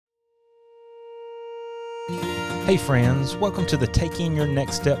Hey friends, welcome to the Taking Your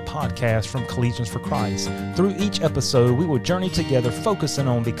Next Step podcast from Collegians for Christ. Through each episode, we will journey together focusing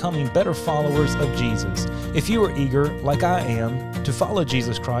on becoming better followers of Jesus. If you are eager, like I am, to follow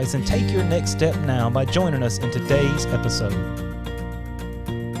Jesus Christ, then take your next step now by joining us in today's episode.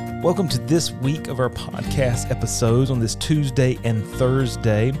 Welcome to this week of our podcast episodes on this Tuesday and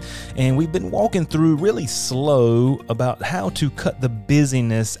Thursday. And we've been walking through really slow about how to cut the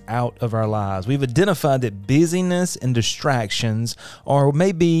busyness out of our lives. We've identified that busyness and distractions are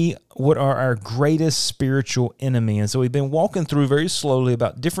maybe what are our greatest spiritual enemy. And so we've been walking through very slowly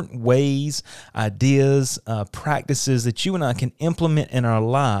about different ways, ideas, practices that you and I can implement in our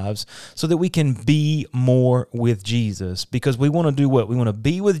lives so that we can be more with Jesus. Because we want to do what? We want to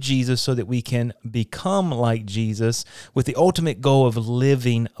be with Jesus so that we can become like Jesus with the ultimate goal of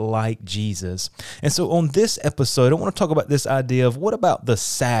living like Jesus. And so on this episode, I want to talk about this idea of what about the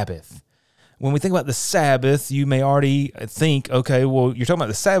Sabbath? When we think about the Sabbath, you may already think, okay, well, you're talking about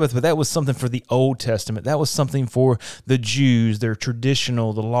the Sabbath, but that was something for the Old Testament. That was something for the Jews, their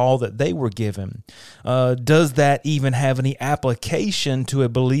traditional, the law that they were given. Does that even have any application to a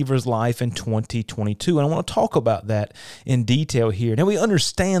believer's life in 2022? And I want to talk about that in detail here. Now, we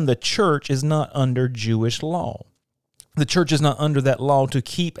understand the church is not under Jewish law. The church is not under that law to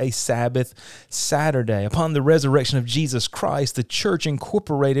keep a Sabbath Saturday. Upon the resurrection of Jesus Christ, the church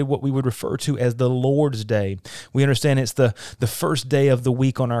incorporated what we would refer to as the Lord's Day. We understand it's the first day of the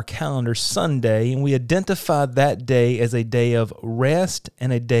week on our calendar, Sunday, and we identified that day as a day of rest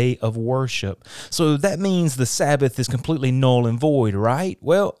and a day of worship. So that means the Sabbath is completely null and void, right?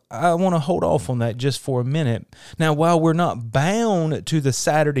 Well, I want to hold off on that just for a minute. Now, while we're not bound to the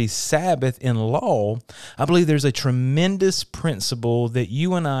Saturday Sabbath in law, I believe there's a tremendous principle that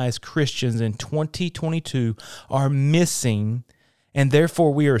you and I as Christians in 2022 are missing, and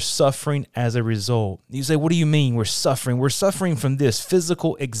therefore we are suffering as a result. You say, what do you mean we're suffering? We're suffering from this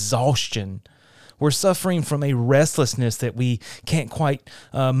physical exhaustion. We're suffering from a restlessness that we can't quite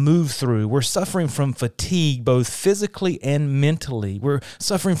move through. We're suffering from fatigue, both physically and mentally. We're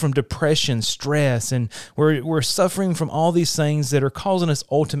suffering from depression, stress, and we're suffering from all these things that are causing us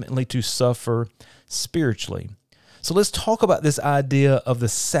ultimately to suffer spiritually. So let's talk about this idea of the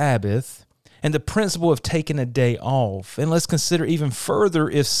Sabbath and the principle of taking a day off. And let's consider even further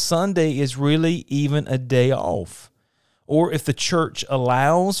if Sunday is really even a day off, or if the church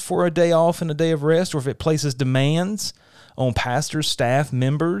allows for a day off and a day of rest, or if it places demands on pastors, staff,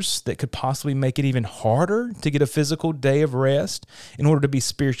 members that could possibly make it even harder to get a physical day of rest in order to be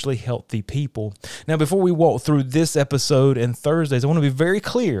spiritually healthy people. Now, before we walk through this episode and Thursdays, I want to be very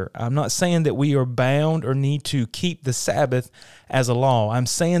clear. I'm not saying that we are bound or need to keep the Sabbath as a law. I'm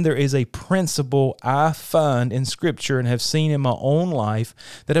saying there is a principle I find in Scripture and have seen in my own life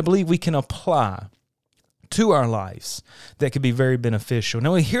that I believe we can apply to our lives that could be very beneficial.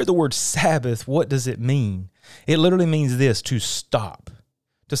 Now, when we hear the word Sabbath, what does it mean? It literally means this: to stop.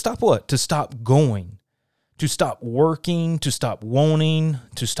 To stop what? To stop going. To stop working, to stop wanting,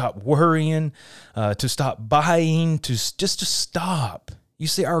 to stop worrying, to stop buying, just to stop. You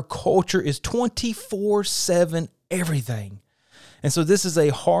see, our culture is 24/7 everything. And so this is a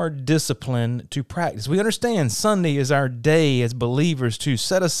hard discipline to practice. We understand Sunday is our day as believers to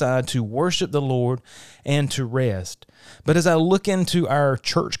set aside to worship the Lord and to rest. But as I look into our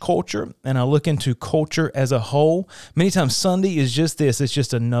church culture and I look into culture as a whole, many times Sunday is just this. It's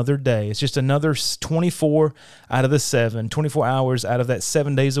just another day. It's just another 24 out of the 7, 24 hours out of that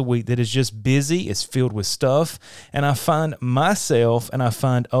 7 days a week that is just busy. It's filled with stuff. And I find myself and I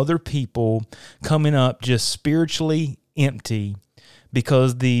find other people coming up just spiritually empty,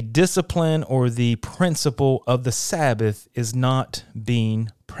 because the discipline or the principle of the Sabbath is not being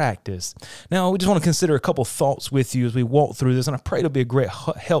practiced. Now, we just want to consider a couple thoughts with you as we walk through this, and I pray it'll be a great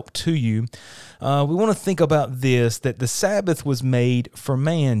help to you. We want to think about this, that the Sabbath was made for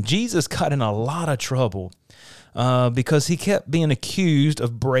man. Jesus got in a lot of trouble because he kept being accused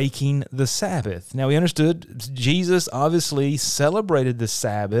of breaking the Sabbath. Now, we understood Jesus obviously celebrated the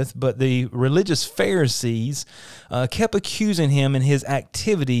Sabbath, but the religious Pharisees kept accusing him in his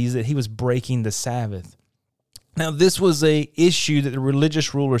activities that he was breaking the Sabbath. Now, this was an issue that the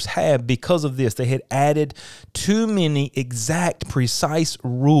religious rulers had because of this. They had added too many exact, precise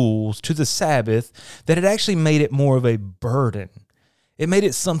rules to the Sabbath that had actually made it more of a burden. It made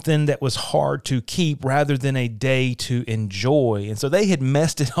it something that was hard to keep rather than a day to enjoy. And so they had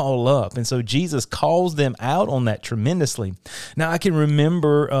messed it all up. And so Jesus calls them out on that tremendously. Now, I can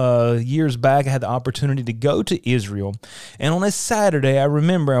remember years back, I had the opportunity to go to Israel. And on a Saturday, I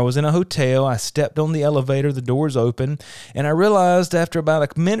remember I was in a hotel. I stepped on the elevator, the doors open, and I realized after about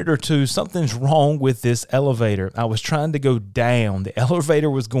a minute or two, something's wrong with this elevator. I was trying to go down. The elevator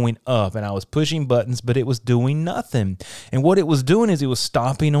was going up, and I was pushing buttons, but it was doing nothing. And what it was doing is it was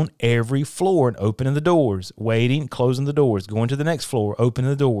stopping on every floor and opening the doors, waiting, closing the doors, going to the next floor, opening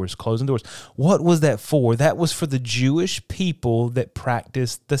the doors, closing the doors. What was that for? That was for the Jewish people that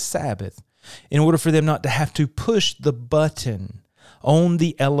practiced the Sabbath, in order for them not to have to push the button on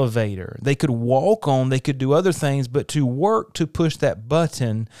the elevator. They could walk on, they could do other things, but to work to push that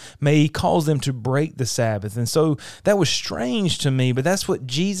button may cause them to break the Sabbath. And so that was strange to me, but that's what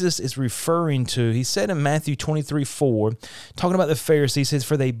Jesus is referring to. He said in Matthew 23:4, talking about the Pharisees, he says,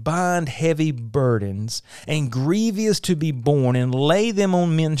 "For they bind heavy burdens and grievous to be borne and lay them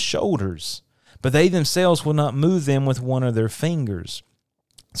on men's shoulders, but they themselves will not move them with one of their fingers."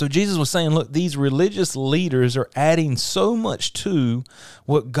 So Jesus was saying, look, these religious leaders are adding so much to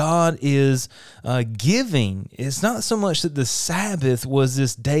what God is giving. It's not so much that the Sabbath was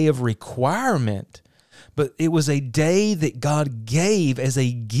this day of requirement, but it was a day that God gave as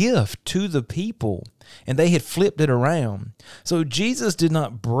a gift to the people, and they had flipped it around. So Jesus did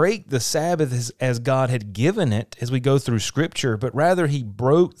not break the Sabbath as God had given it as we go through Scripture, but rather he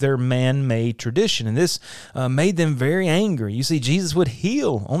broke their man-made tradition, and this made them very angry. You see, Jesus would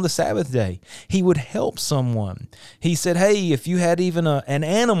heal on the Sabbath day. He would help someone. He said, hey, if you had even an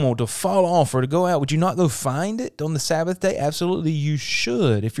animal to fall off or to go out, would you not go find it on the Sabbath day? Absolutely, you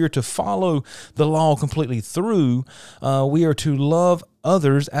should. If you're to follow the law completely through, we are to love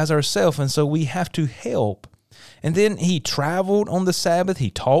others as ourselves, and so we have to help. And then he traveled on the Sabbath, he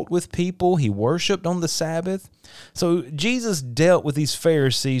talked with people, he worshiped on the Sabbath. So Jesus dealt with these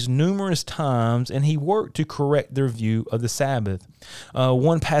Pharisees numerous times, and he worked to correct their view of the Sabbath.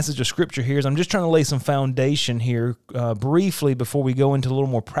 One passage of Scripture here is, I'm just trying to lay some foundation here briefly before we go into a little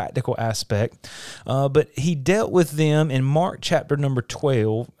more practical aspect. But he dealt with them in Mark chapter number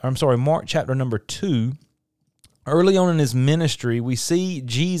 2. Early on in his ministry, we see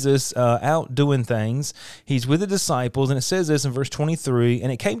Jesus out doing things. He's with the disciples, and it says this in verse 23,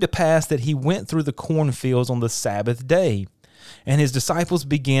 "And it came to pass that he went through the cornfields on the Sabbath day. And his disciples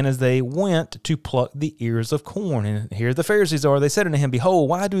began as they went to pluck the ears of corn. And here the Pharisees are. They said unto him, Behold,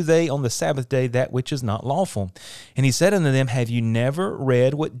 why do they on the Sabbath day that which is not lawful? And he said unto them, Have you never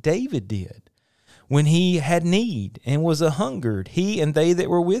read what David did? When he had need and was a-hungered, he and they that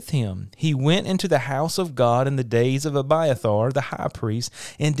were with him, he went into the house of God in the days of Abiathar the high priest,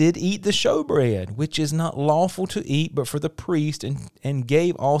 and did eat the showbread, which is not lawful to eat but for the priest, and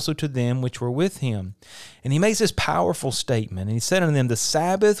gave also to them which were with him." And he makes this powerful statement, and he said unto them, "The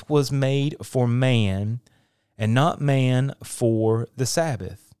Sabbath was made for man, and not man for the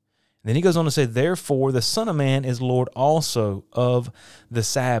Sabbath." Then he goes on to say, "Therefore the Son of Man is Lord also of the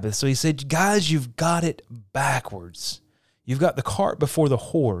Sabbath." So he said, guys, you've got it backwards. You've got the cart before the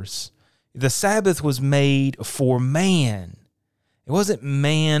horse. The Sabbath was made for man. It wasn't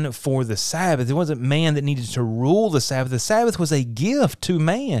man for the Sabbath. It wasn't man that needed to rule the Sabbath. The Sabbath was a gift to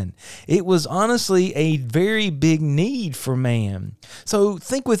man. It was honestly a very big need for man. So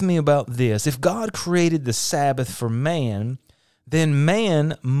think with me about this. If God created the Sabbath for man, then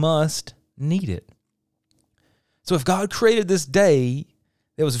man must need it. So if God created this day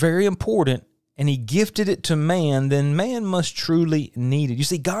that was very important and he gifted it to man, then man must truly need it. You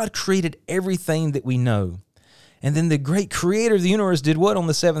see, God created everything that we know. And then the great creator of the universe did what on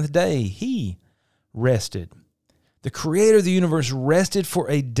the seventh day? He rested. The creator of the universe rested for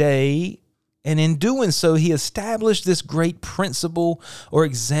a day, and in doing so, he established this great principle or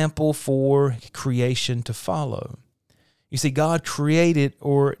example for creation to follow. You see, God created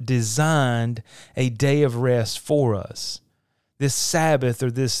or designed a day of rest for us. This Sabbath,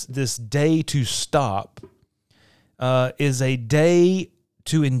 or this day to stop, is a day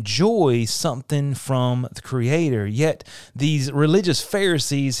to enjoy something from the Creator. Yet these religious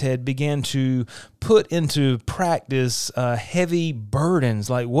Pharisees had began to put into practice heavy burdens,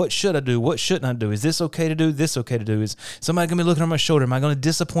 like what should I do? What shouldn't I do? Is this okay to do? This okay to do? Is somebody going to be looking on my shoulder? Am I going to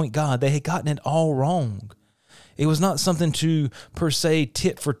disappoint God? They had gotten it all wrong. It was not something to, per se,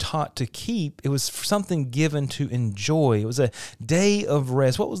 tit for tat to keep. It was something given to enjoy. It was a day of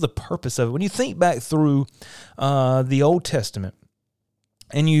rest. What was the purpose of it? When you think back through the Old Testament,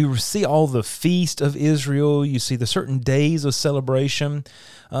 and you see all the feast of Israel, you see the certain days of celebration.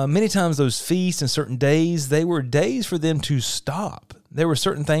 Many times those feasts and certain days, they were days for them to stop. There were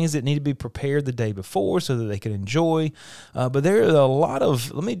certain things that needed to be prepared the day before so that they could enjoy. But there's a lot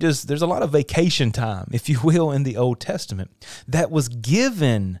of vacation time, if you will, in the Old Testament that was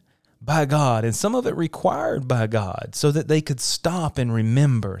given by God, and some of it required by God, so that they could stop and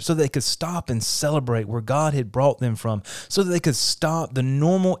remember, so they could stop and celebrate where God had brought them from, so that they could stop the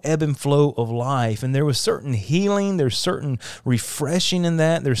normal ebb and flow of life. And there was certain healing, there's certain refreshing in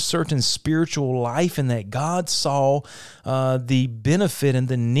that, there's certain spiritual life in that. God saw the benefit and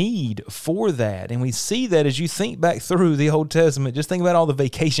the need for that. And we see that as you think back through the Old Testament. Just think about all the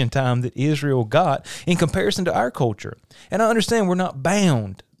vacation time that Israel got in comparison to our culture. And I understand we're not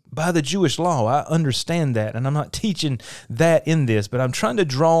bound by the Jewish law. I understand that, and I'm not teaching that in this, but I'm trying to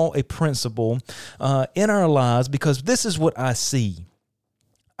draw a principle in our lives, because this is what I see.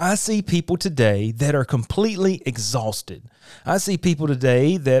 I see people today that are completely exhausted. I see people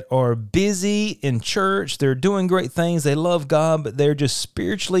today that are busy in church. They're doing great things. They love God, but they're just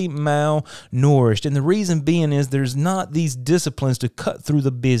spiritually malnourished. And the reason being is there's not these disciplines to cut through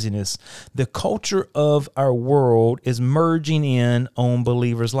the busyness. The culture of our world is merging in on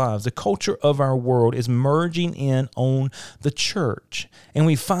believers' lives. The culture of our world is merging in on the church. And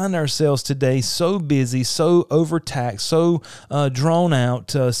we find ourselves today so busy, so overtaxed, so drawn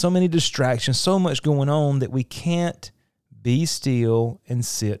out, so many distractions, so much going on that we can't be still and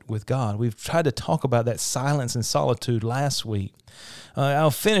sit with God. We've tried to talk about that silence and solitude last week.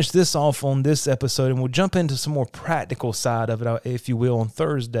 I'll finish this off on this episode, and we'll jump into some more practical side of it, if you will, on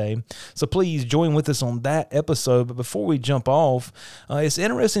Thursday. So please join with us on that episode. But before we jump off, it's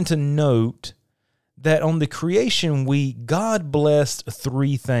interesting to note that on the creation week, God blessed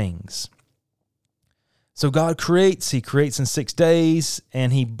 3 things. So God creates, He creates in 6 days,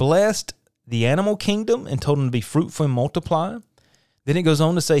 and He blessed the animal kingdom and told them to be fruitful and multiply. Then it goes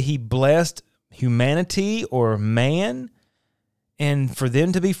on to say He blessed humanity or man, and for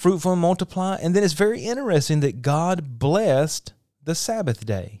them to be fruitful and multiply. And then it's very interesting that God blessed the Sabbath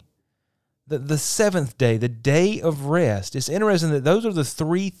day, the 7th day, the day of rest. It's interesting that those are the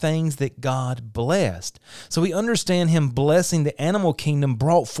 3 things that God blessed. So we understand Him blessing the animal kingdom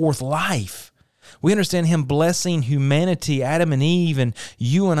brought forth life. We understand Him blessing humanity, Adam and Eve, and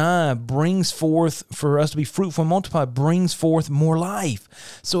you and I, brings forth, for us to be fruitful and multiply, brings forth more life.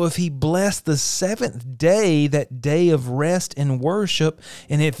 So if He blessed the 7th day, that day of rest and worship,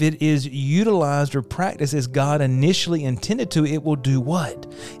 and if it is utilized or practiced as God initially intended to, it will do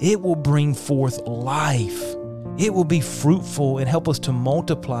what? It will bring forth life. It will be fruitful and help us to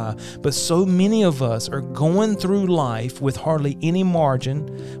multiply. But so many of us are going through life with hardly any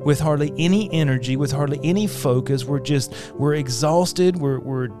margin, with hardly any energy, with hardly any focus. We're exhausted.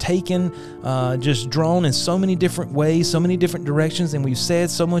 We're taken, just drawn in so many different ways, so many different directions. And we've said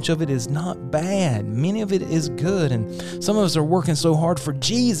so much of it is not bad. Many of it is good. And some of us are working so hard for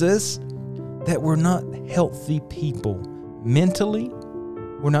Jesus that we're not healthy people mentally.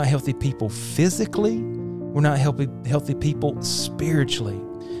 We're not healthy people physically. We're not healthy people spiritually.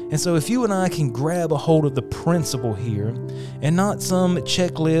 And so if you and I can grab a hold of the principle here and not some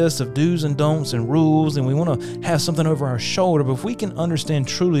checklist of do's and don'ts and rules, and we want to have something over our shoulder, but if we can understand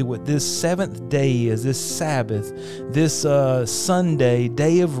truly what this 7th day is, this Sabbath, this Sunday,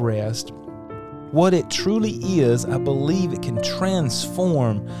 day of rest, what it truly is, I believe it can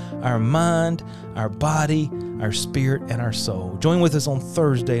transform our mind, our body, our spirit, and our soul. Join with us on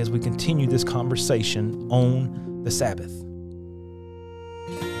Thursday as we continue this conversation on the Sabbath.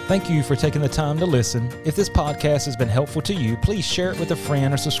 Thank you for taking the time to listen. If this podcast has been helpful to you, please share it with a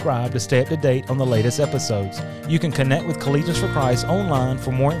friend or subscribe to stay up to date on the latest episodes. You can connect with Collegians for Christ online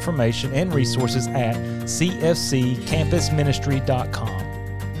for more information and resources at cfccampusministry.com.